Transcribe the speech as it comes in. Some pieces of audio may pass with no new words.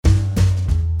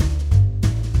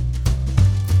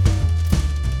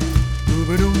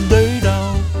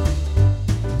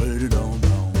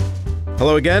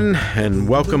Hello again, and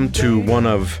welcome to one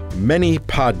of many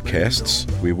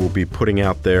podcasts we will be putting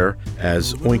out there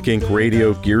as Oink Inc.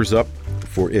 Radio gears up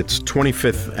for its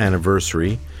 25th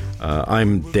anniversary.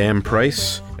 I'm Dan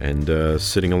Price, and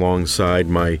sitting alongside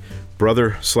my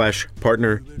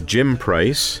brother/partner, Jim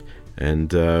Price.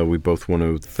 And we both want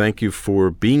to thank you for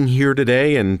being here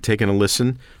today and taking a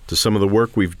listen to some of the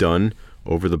work we've done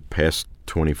over the past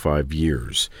 25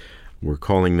 years. We're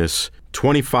calling this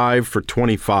 25 for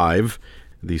 25.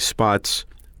 These spots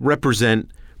represent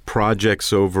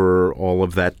projects over all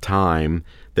of that time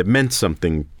that meant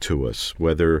something to us,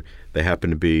 whether they happen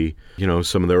to be,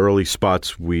 some of the early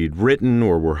spots we'd written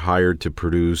or were hired to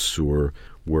produce, or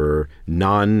were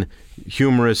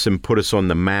non-humorous and put us on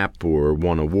the map or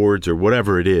won awards or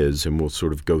whatever it is. And we'll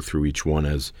sort of go through each one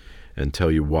and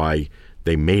tell you why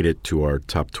they made it to our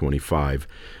top 25.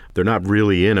 They're not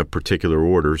really in a particular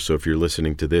order, so if you're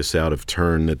listening to this out of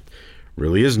turn, that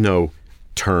really is no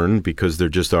turn because they're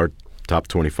just our top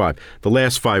 25. The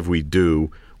last five we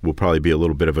do will probably be a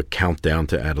little bit of a countdown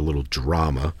to add a little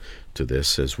drama to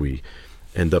this as we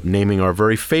end up naming our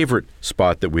very favorite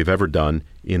spot that we've ever done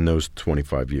in those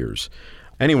 25 years.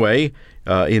 Anyway,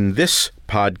 in this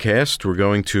podcast, we're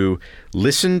going to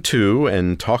listen to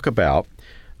and talk about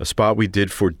a spot we did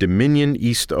for Dominion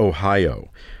East, Ohio.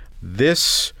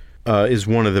 This is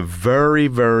one of the very,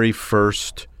 very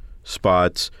first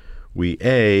spots we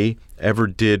ever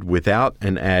did without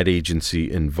an ad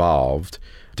agency involved.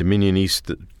 Dominion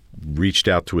East reached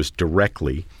out to us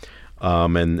directly,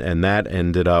 and that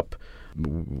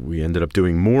we ended up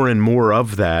doing more and more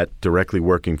of that, directly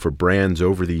working for brands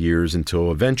over the years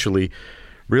until eventually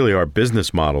really our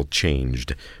business model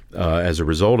changed as a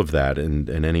result of that, and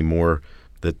anymore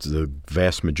that the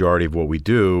vast majority of what we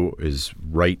do is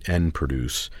write and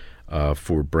produce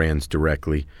for brands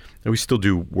directly. And we still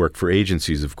do work for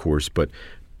agencies, of course, but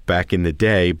back in the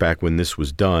day, back when this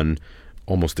was done,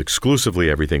 almost exclusively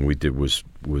everything we did was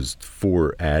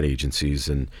for ad agencies,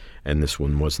 and this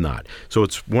one was not. So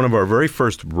it's one of our very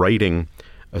first writing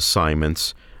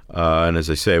assignments, and as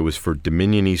I say, it was for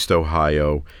Dominion East,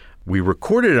 Ohio. We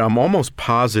recorded it, I'm almost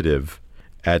positive,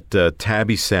 at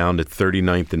Tabby Sound at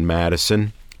 39th and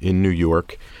Madison in New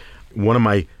York. One of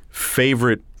my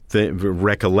favorite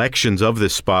recollections of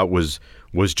this spot was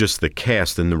just the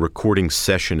cast and the recording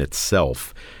session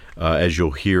itself. As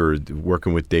you'll hear,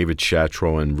 working with David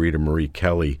Shattrell and Rita Marie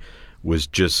Kelly was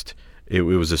just, it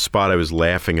was a spot I was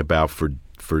laughing about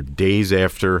for days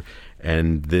after,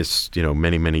 and this,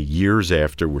 many, many years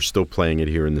after. We're still playing it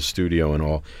here in the studio and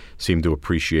all seem to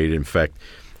appreciate it. In fact,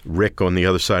 Rick on the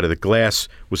other side of the glass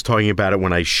was talking about it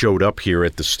when I showed up here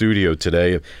at the studio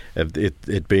today,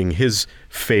 it being his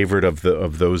favorite of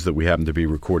those that we happen to be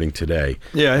recording today.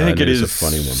 Yeah, I think it is a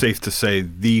funny one. Safe to say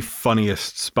the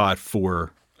funniest spot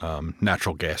for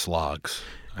natural gas logs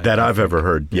that I've ever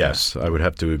heard. Yes, I would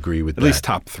have to agree with that. At least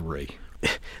top three.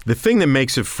 The thing that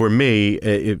makes it for me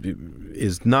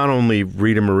is not only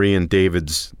Rita Marie and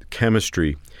David's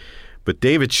chemistry, but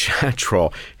David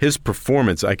Shattrell, his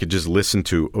performance, I could just listen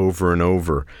to over and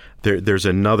over. There's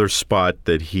another spot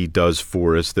that he does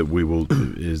for us that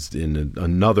is in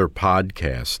another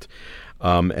podcast,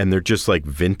 and they're just like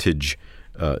vintage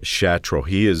Shattrell.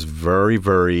 He is very,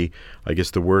 very, I guess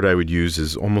the word I would use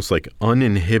is almost like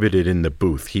uninhibited in the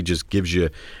booth. He just gives you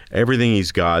everything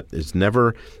he's got. It's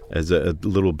never, as a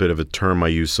little bit of a term I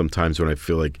use sometimes when I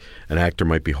feel like an actor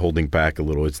might be holding back a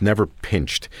little, it's never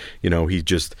pinched. He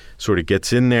just sort of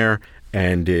gets in there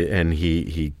and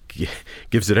he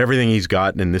gives it everything he's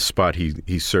got, and in this spot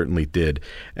he certainly did.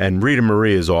 And Rita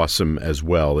Marie is awesome as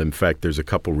well. In fact, there's a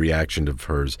couple reactions of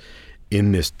hers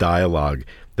in this dialogue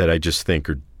that I just think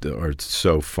are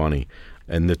so funny.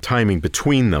 And the timing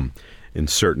between them in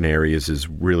certain areas is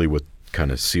really what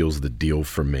kind of seals the deal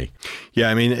for me. Yeah,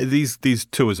 I mean, these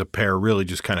two as a pair really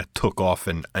just kind of took off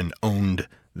and owned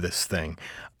this thing.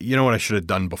 You know what I should have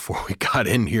done before we got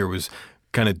in here was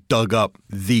kind of dug up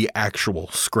the actual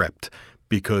script,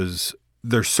 because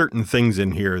there's certain things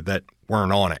in here that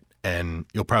weren't on it, and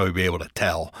you'll probably be able to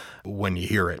tell when you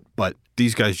hear it. But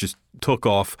these guys just took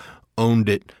off, owned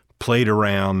it, played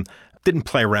around, didn't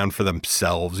play around for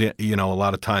themselves. A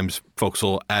lot of times folks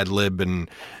will ad-lib and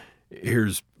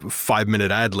here's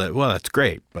 5-minute ad-lib. Well, that's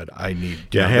great, but I need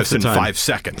this in 5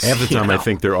 seconds. Half the time I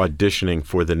think they're auditioning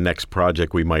for the next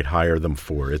project we might hire them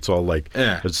for. It's all like,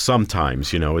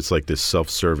 sometimes, it's like this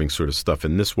self-serving sort of stuff,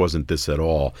 and this wasn't this at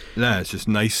all. No, it's just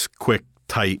nice, quick,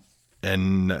 tight,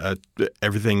 and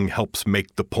everything helps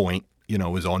make the point.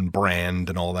 Is on brand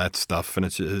and all that stuff, and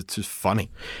it's just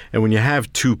funny. And when you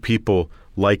have two people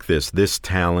like this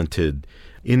talented,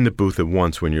 in the booth at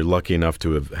once when you're lucky enough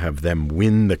to have them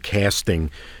win the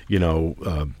casting,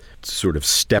 sort of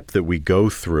step that we go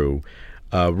through.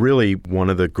 Really, one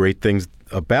of the great things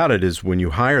about it is when you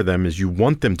hire them is you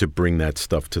want them to bring that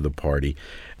stuff to the party.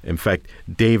 In fact,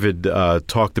 David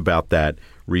talked about that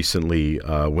recently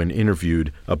when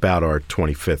interviewed about our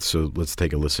 25th. So let's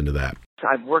take a listen to that.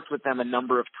 I've worked with them a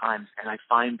number of times, and I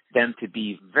find them to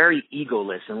be very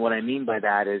egoless. And what I mean by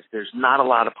that is there's not a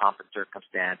lot of pomp and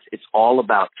circumstance. It's all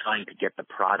about trying to get the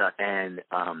product and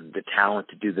the talent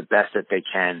to do the best that they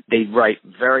can. They write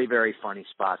very, very funny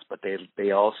spots, but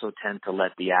they also tend to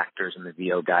let the actors and the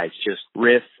VO guys just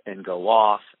riff and go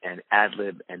off and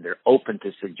ad-lib, and they're open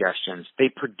to suggestions. They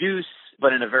produce,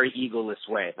 but in a very egoless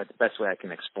way. That's the best way I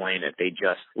can explain it. They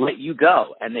just let you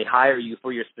go, and they hire you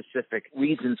for your specific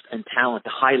reasons and talent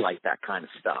to highlight that kind of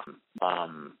stuff.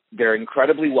 They're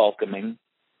incredibly welcoming.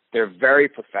 They're very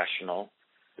professional.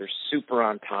 They're super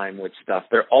on time with stuff.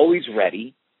 They're always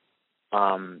ready.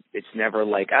 It's never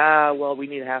like, we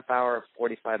need a half hour,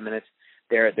 45 minutes.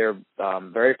 They're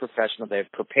very professional. They're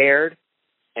prepared,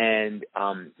 and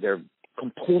they're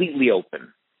completely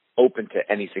open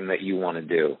to anything that you want to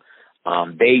do.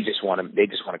 They just want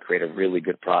to create a really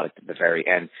good product at the very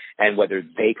end. And whether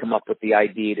they come up with the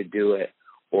idea to do it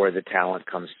or the talent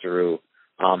comes through,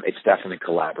 it's definitely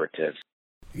collaborative.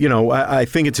 I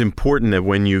think it's important that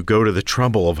when you go to the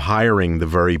trouble of hiring the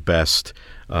very best,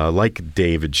 like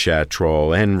David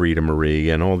Shatrall and Rita Marie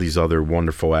and all these other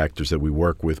wonderful actors that we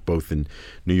work with both in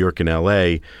New York and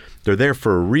L.A., they're there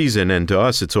for a reason. And to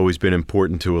us, it's always been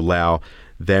important to allow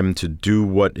them to do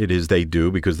what it is they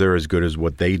do, because they're as good as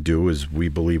what they do as we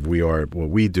believe we are at what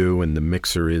we do, and the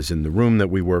mixer is in the room that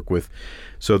we work with.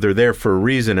 So they're there for a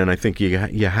reason, and I think you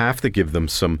have to give them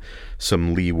some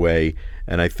leeway,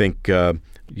 and I think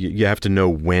you have to know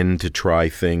when to try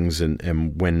things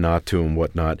and when not to and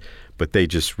whatnot. But they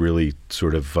just really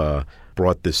sort of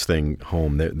brought this thing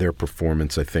home. Their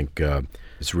performance, I think,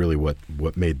 is really what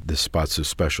made this spot so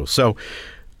special. So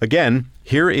again,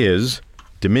 here is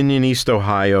Dominion East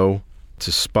Ohio. It's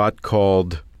a spot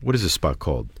called, what is this spot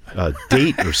called?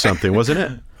 Date or something, wasn't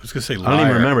it? I was going to say Liar. I don't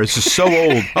even remember. It's just so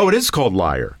old. Oh, it is called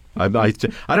Liar. I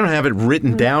don't have it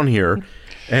written down here.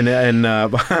 And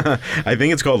I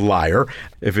think it's called Liar.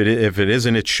 If it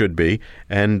isn't, it should be.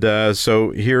 And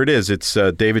so here it is. It's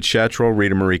David Shatrall,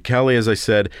 Rita Marie Kelly, as I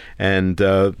said, and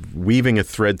weaving a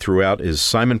thread throughout is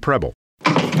Simon Preble.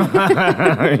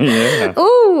 Yeah.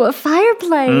 Ooh, a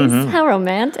fireplace. How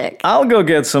romantic. I'll go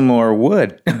get some more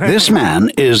wood. This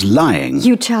man is lying.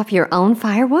 You chop your own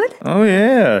firewood? Oh,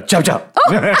 yeah. Chop, chop.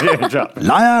 Oh. Yeah, chop.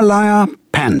 Liar, liar,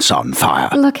 pants on fire.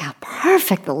 Look how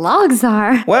perfect the logs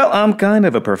are. Well, I'm kind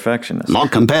of a perfectionist.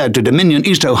 Not compared to Dominion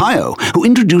East Ohio, who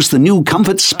introduced the new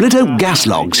Comfort split-out gas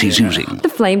logs he's using. The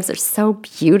flames are so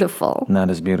beautiful.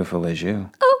 Not as beautiful as you.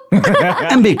 Oh.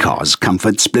 And because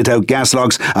Comfort split-out gas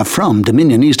logs are from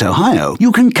Dominion East Ohio,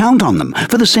 you can count on them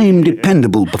for the same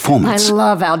dependable performance. I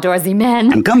love outdoorsy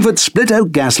men. And Comfort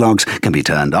split-out gas logs can be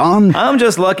turned on. I'm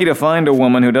just lucky to find a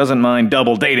woman who doesn't mind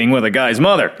double dating with a guy's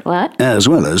mother. What? As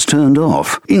well as turned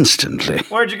off instantly.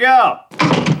 Where'd you go?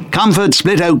 Comfort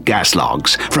split-out gas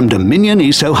logs from Dominion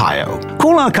East Ohio.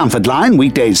 Call our Comfort line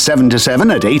weekdays 7 to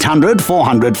 7 at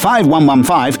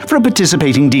 800-400-5115 for a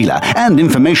participating dealer and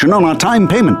information on our time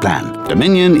payment plan.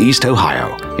 Dominion East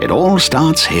Ohio. It all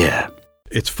starts here.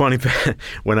 It's funny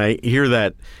when I hear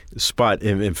that spot,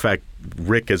 in fact,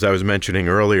 Rick, as I was mentioning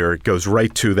earlier, it goes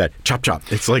right to that chop chop.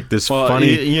 It's like this funny...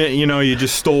 You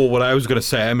just stole what I was going to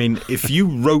say. I mean, if you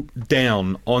wrote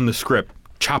down on the script,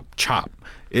 chop chop,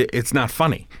 it's not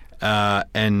funny.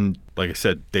 And like I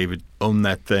said, David owned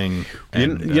that thing.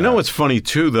 And, you know what's funny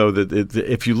too, though, that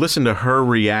if you listen to her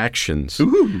reactions, she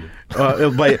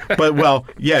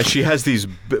has these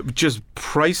just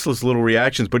priceless little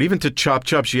reactions. But even to Chop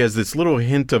Chop, she has this little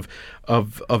hint of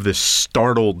this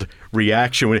startled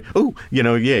reaction when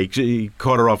he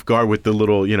caught her off guard with the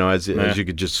little, as you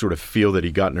could just sort of feel that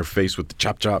he got in her face with the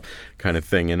chop chop kind of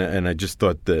thing. And I just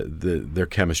thought their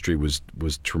chemistry was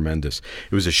tremendous.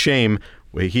 It was a shame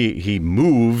he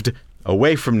moved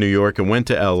away from New York and went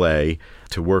to L.A.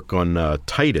 to work on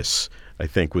Titus, I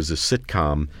think was a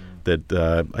sitcom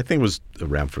that I think was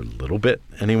around for a little bit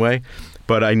anyway.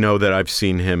 But I know that I've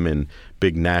seen him in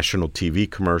big national TV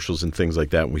commercials and things like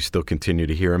that, and we still continue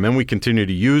to hear him. And we continue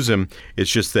to use him.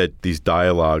 It's just that these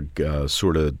dialogue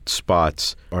sort of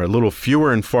spots are a little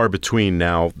fewer and far between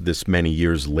now, this many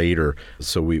years later.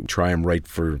 So we try and write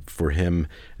for him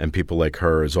and people like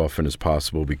her as often as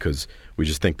possible because we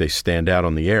just think they stand out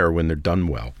on the air when they're done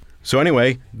well. So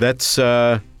anyway, that's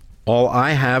all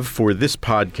I have for this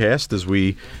podcast as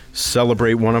we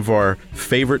celebrate one of our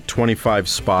favorite 25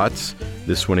 spots.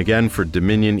 This one again for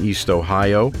Dominion East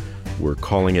Ohio. We're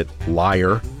calling it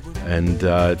Liar. And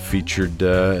it featured,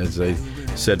 as I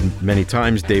said many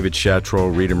times, David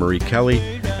Shattrell, Rita Marie Kelly,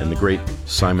 and the great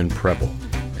Simon Preble.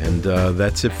 And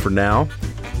that's it for now.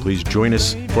 Please join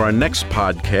us for our next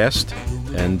podcast.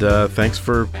 And thanks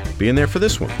for being there for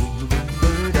this one.